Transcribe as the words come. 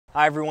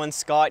Hi everyone,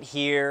 Scott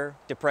here,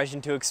 Depression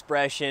to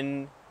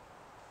Expression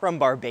from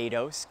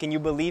Barbados. Can you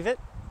believe it?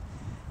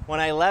 When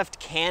I left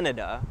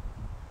Canada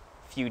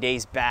a few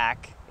days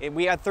back,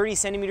 we had 30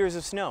 centimeters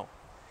of snow.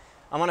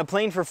 I'm on a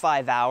plane for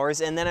 5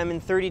 hours and then I'm in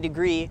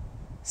 30-degree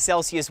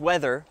Celsius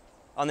weather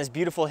on this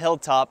beautiful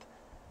hilltop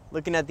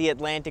looking at the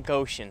Atlantic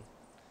Ocean.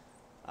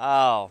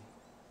 Oh,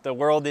 the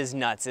world is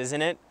nuts,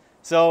 isn't it?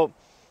 So,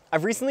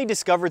 I've recently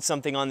discovered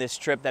something on this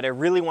trip that I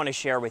really want to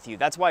share with you.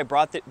 That's why I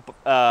brought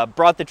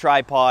the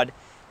tripod,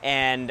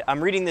 and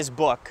I'm reading this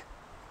book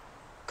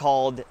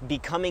called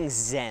Becoming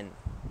Zen.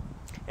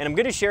 And I'm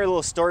going to share a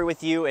little story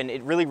with you, and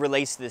it really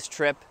relates to this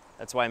trip.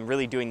 That's why I'm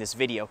really doing this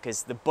video,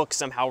 because the book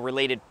somehow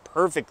related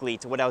perfectly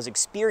to what I was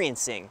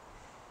experiencing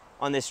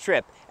on this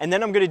trip. And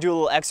then I'm going to do a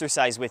little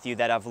exercise with you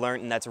that I've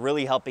learned, and that's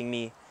really helping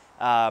me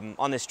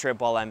on this trip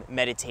while I'm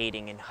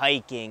meditating and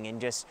hiking and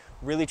just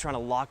really trying to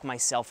lock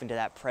myself into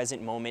that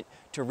present moment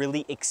to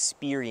really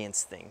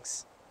experience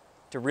things,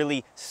 to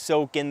really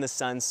soak in the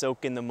sun,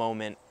 soak in the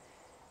moment.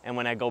 And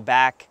when I go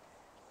back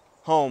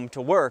home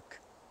to work,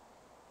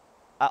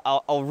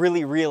 I'll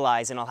really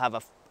realize and I'll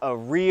have a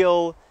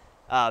real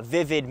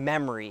vivid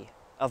memory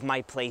of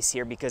my place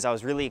here because I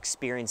was really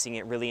experiencing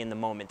it really in the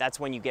moment. That's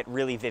when you get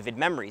really vivid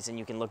memories and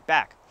you can look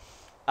back.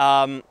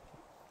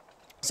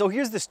 So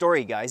here's the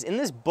story, guys. In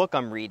this book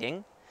I'm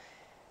reading,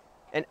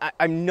 and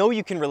I know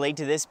you can relate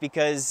to this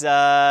because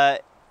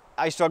I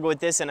struggle with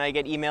this and I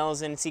get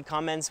emails and see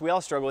comments. We all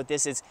struggle with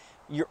this.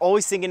 You're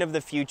always thinking of the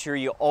future,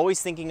 you're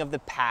always thinking of the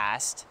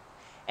past,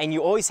 and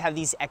you always have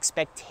these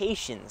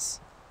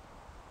expectations.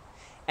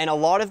 And a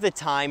lot of the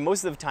time,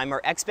 most of the time, our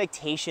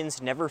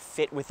expectations never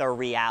fit with our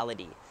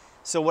reality.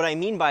 So what I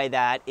mean by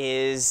that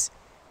is,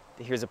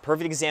 here's a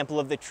perfect example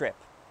of the trip,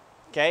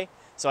 okay?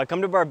 So I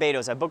come to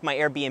Barbados, I book my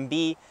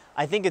Airbnb.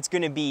 I think it's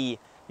gonna be,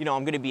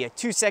 I'm gonna be a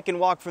 2-second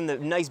walk from the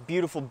nice,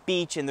 beautiful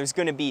beach, and there's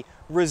gonna be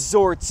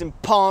resorts and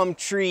palm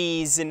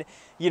trees and,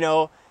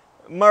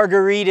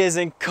 margaritas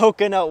and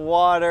coconut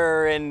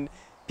water and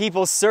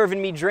people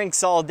serving me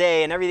drinks all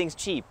day and everything's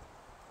cheap.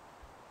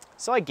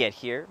 So I get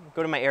here,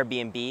 go to my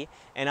Airbnb,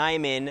 and I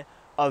am in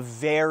a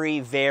very,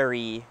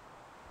 very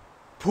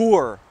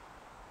poor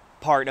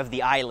part of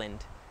the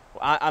island.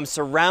 I'm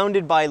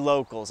surrounded by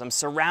locals. I'm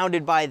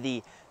surrounded by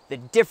the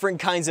different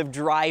kinds of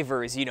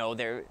drivers,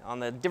 they're on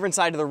the different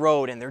side of the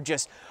road and they're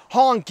just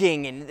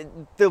honking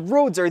and the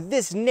roads are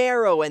this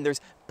narrow and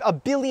there's a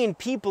billion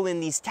people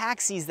in these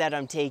taxis that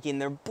I'm taking.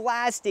 They're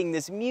blasting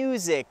this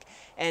music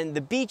and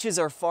the beaches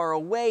are far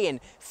away and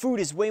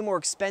food is way more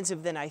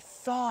expensive than I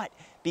thought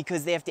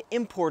because they have to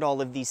import all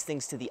of these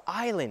things to the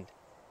island.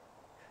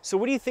 So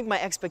what do you think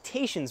my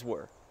expectations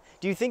were?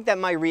 Do you think that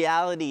my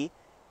reality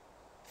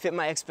fit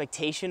my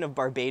expectation of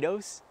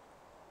Barbados?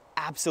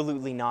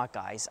 Absolutely not,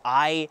 guys.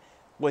 I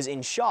was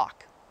in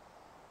shock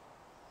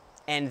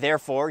and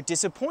therefore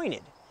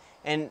disappointed.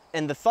 And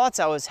the thoughts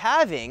I was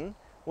having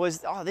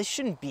was, oh, this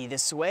shouldn't be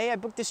this way. I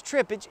booked this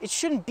trip. It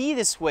shouldn't be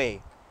this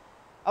way.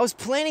 I was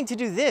planning to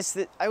do this.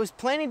 I was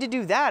planning to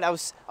do that. I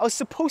was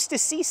supposed to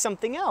see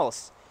something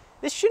else.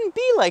 This shouldn't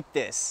be like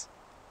this.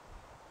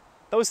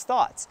 Those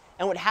thoughts.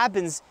 And what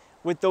happens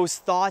with those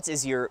thoughts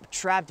is you're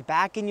trapped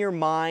back in your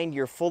mind.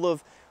 You're full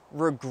of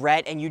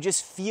regret and you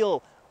just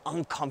feel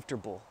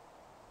uncomfortable.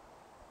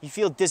 You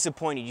feel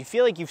disappointed. You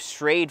feel like you've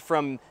strayed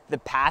from the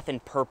path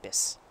and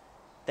purpose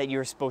that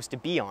you're supposed to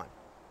be on.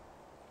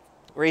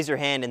 Raise your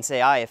hand and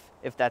say aye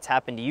if that's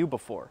happened to you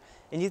before.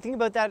 And you think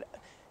about that,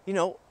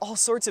 all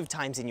sorts of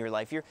times in your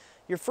life.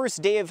 Your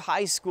first day of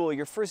high school,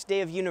 your first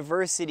day of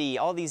university,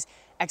 all these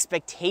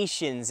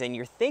expectations, and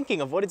you're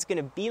thinking of what it's going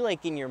to be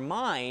like in your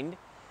mind,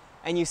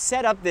 and you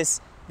set up this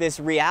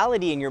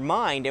reality in your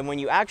mind, and when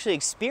you actually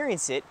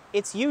experience it,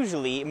 it's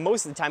usually,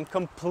 most of the time,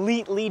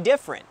 completely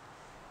different.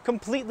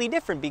 Completely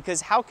different,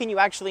 because how can you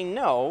actually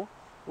know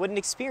what an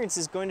experience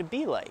is going to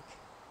be like?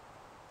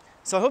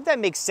 So I hope that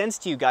makes sense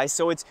to you guys.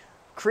 So it's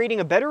creating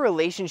a better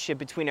relationship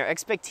between our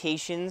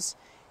expectations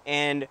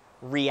and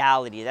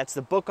reality. That's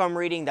the book I'm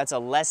reading. That's a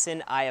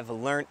lesson I have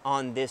learned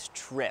on this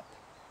trip.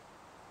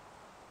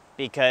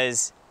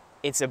 Because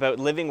it's about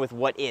living with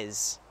what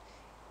is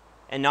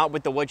and not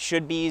with the what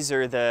should be's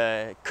or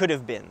the could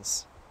have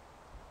beens.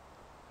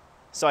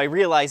 So I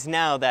realize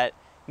now that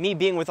me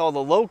being with all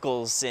the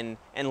locals and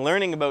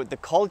learning about the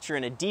culture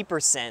in a deeper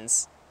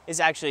sense is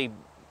actually,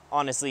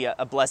 honestly,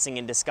 a blessing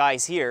in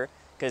disguise here,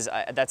 because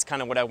that's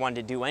kind of what I wanted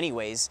to do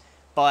anyways.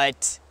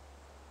 But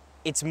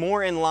it's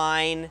more in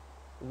line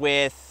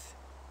with,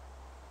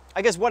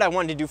 I guess, what I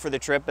wanted to do for the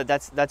trip, but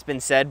that's been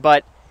said.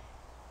 But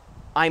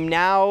I'm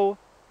now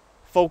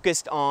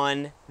focused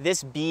on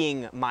this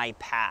being my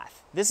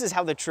path. This is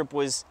how the trip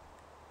was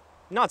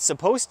not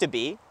supposed to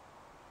be,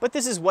 but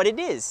this is what it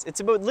is.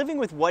 It's about living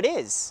with what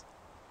is.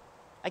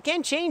 I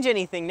can't change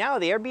anything now.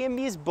 The Airbnb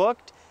is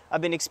booked.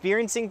 I've been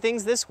experiencing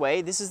things this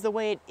way. This is the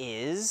way it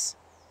is.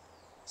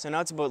 So now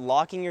it's about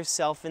locking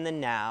yourself in the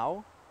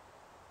now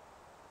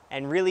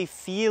and really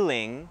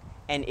feeling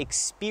and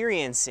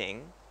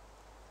experiencing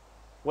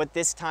what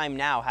this time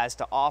now has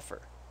to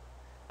offer.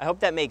 I hope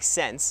that makes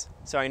sense.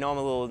 Sorry, I know I'm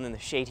a little in the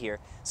shade here.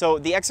 So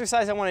the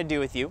exercise I want to do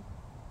with you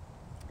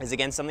is,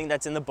 again, something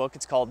that's in the book.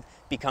 It's called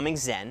Becoming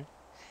Zen.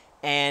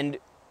 And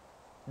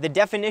the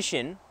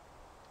definition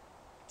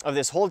of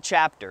this whole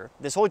chapter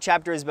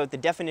is about the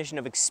definition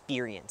of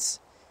experience.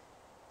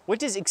 What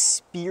does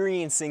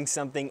experiencing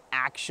something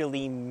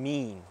actually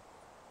mean?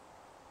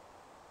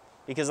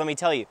 Because let me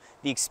tell you,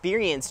 the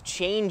experience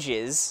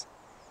changes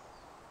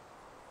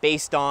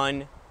based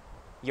on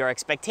your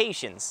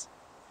expectations.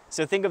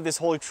 So think of this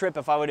whole trip.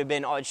 If I would have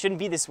been, oh, it shouldn't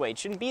be this way, it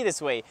shouldn't be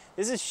this way,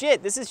 this is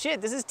shit, this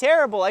is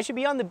terrible, I should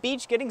be on the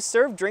beach getting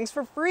served drinks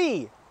for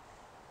free.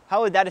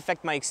 How would that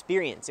affect my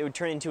experience? It would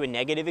turn into a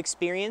negative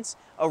experience,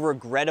 a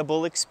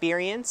regrettable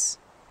experience,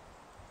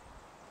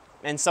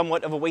 and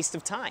somewhat of a waste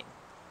of time.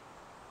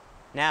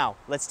 Now,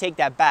 let's take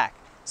that back.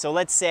 So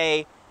let's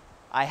say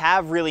I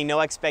have really no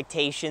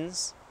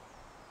expectations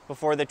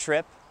before the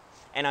trip,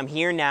 and I'm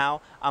here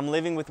now, I'm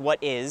living with what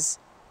is.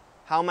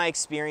 How am I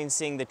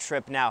experiencing the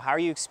trip now? How are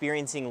you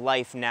experiencing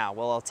life now?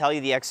 Well, I'll tell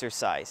you the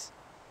exercise.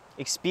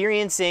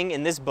 Experiencing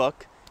in this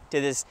book to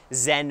this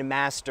Zen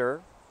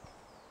master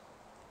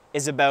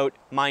is about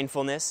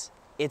mindfulness.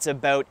 It's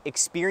about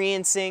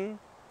experiencing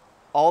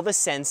all the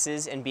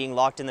senses and being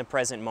locked in the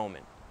present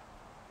moment.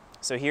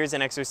 So here's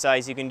an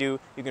exercise you can do.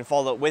 You can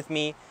follow it with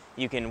me,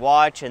 you can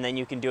watch, and then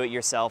you can do it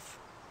yourself.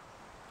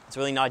 It's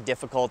really not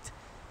difficult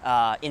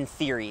in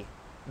theory,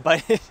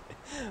 but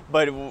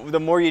but the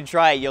more you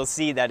try it, you'll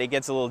see that it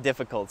gets a little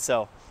difficult.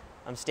 So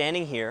I'm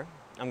standing here,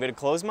 I'm going to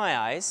close my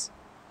eyes,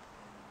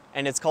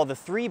 and it's called the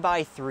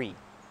 3x3.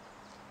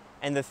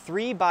 And the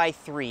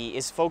 3x3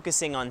 is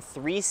focusing on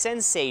 3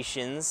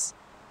 sensations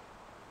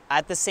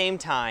at the same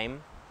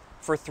time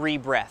for 3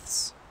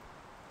 breaths.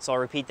 So I'll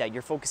repeat that.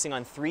 You're focusing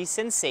on 3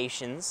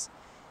 sensations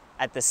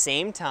at the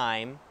same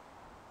time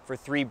for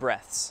 3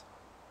 breaths.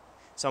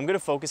 So I'm going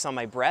to focus on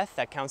my breath.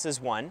 That counts as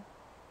 1.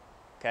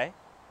 Okay?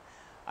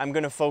 I'm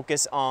going to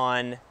focus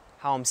on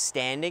how I'm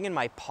standing and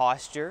my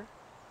posture.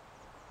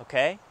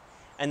 Okay?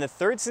 And the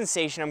third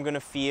sensation I'm going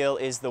to feel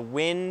is the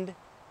wind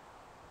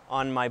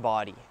on my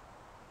body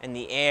and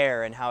the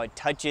air and how it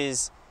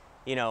touches,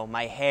 you know,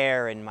 my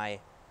hair and my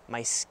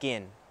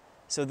skin.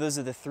 So those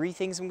are the 3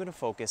 things I'm going to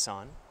focus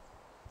on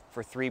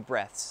for 3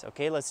 breaths.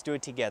 Okay, let's do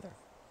it together.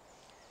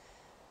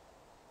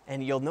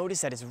 And you'll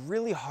notice that it's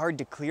really hard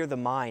to clear the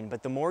mind,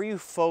 but the more you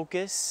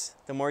focus,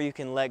 the more you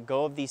can let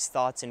go of these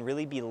thoughts and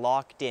really be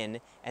locked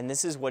in. And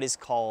this is what is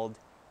called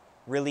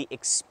really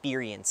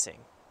experiencing.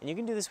 And you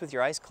can do this with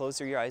your eyes closed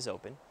or your eyes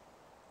open.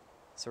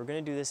 So we're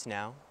going to do this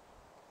now.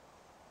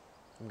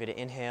 I'm going to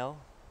inhale.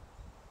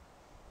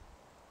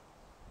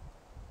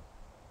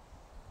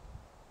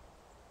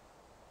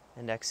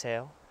 And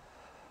exhale.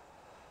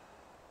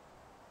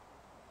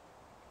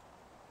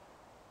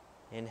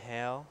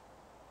 Inhale.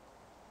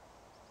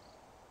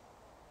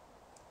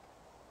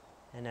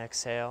 And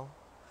exhale.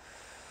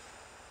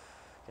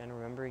 Again,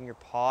 remembering your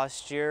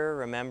posture,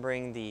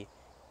 remembering the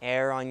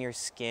air on your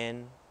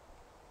skin.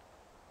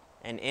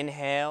 And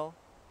inhale.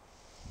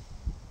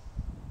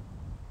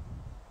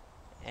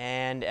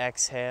 And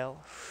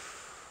exhale.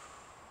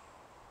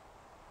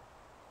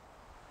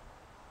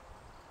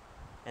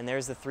 And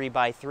there's the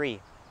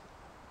 3x3.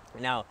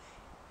 Now,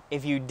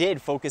 if you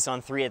did focus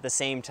on 3 at the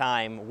same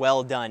time,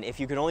 well done. If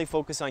you could only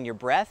focus on your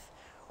breath,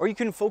 or you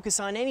couldn't focus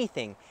on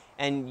anything,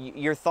 and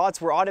your thoughts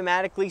were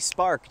automatically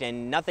sparked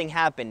and nothing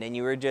happened, and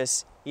you were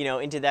just, you know,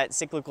 into that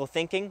cyclical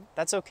thinking,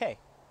 that's okay.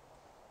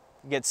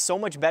 You get so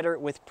much better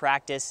with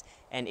practice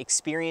and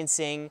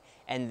experiencing,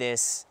 and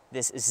this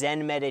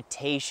Zen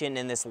meditation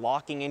and this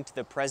locking into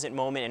the present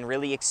moment and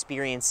really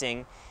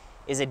experiencing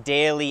is a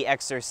daily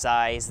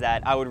exercise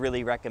that I would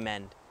really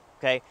recommend.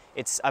 Okay,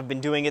 I've been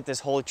doing it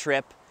this whole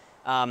trip,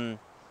 and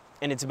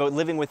it's about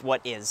living with what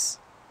is.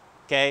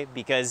 Okay,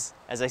 because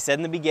as I said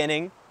in the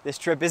beginning, this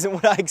trip isn't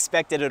what I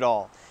expected at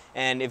all.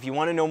 And if you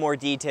want to know more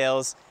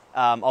details,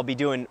 I'll be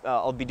doing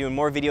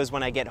more videos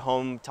when I get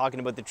home, talking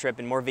about the trip,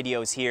 and more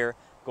videos here,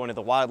 going to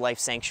the wildlife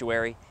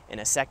sanctuary in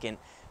a second.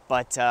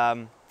 But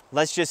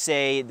let's just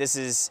say this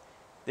is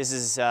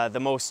the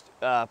most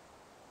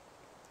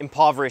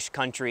impoverished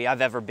country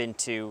I've ever been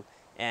to,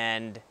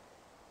 and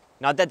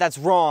not that that's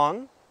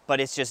wrong, but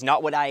it's just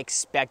not what I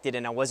expected,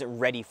 and I wasn't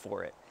ready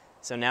for it.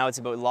 So now it's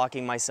about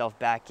locking myself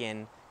back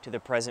in to the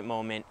present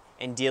moment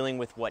and dealing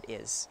with what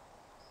is.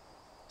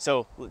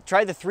 So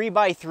try the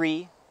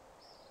 3x3.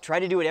 Try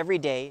to do it every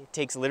day. It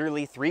takes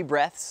literally 3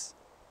 breaths.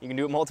 You can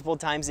do it multiple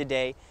times a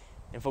day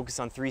and focus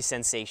on 3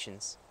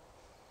 sensations.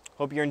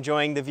 Hope you're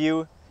enjoying the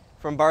view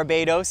from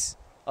Barbados.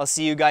 I'll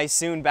see you guys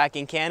soon back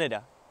in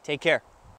Canada. Take care.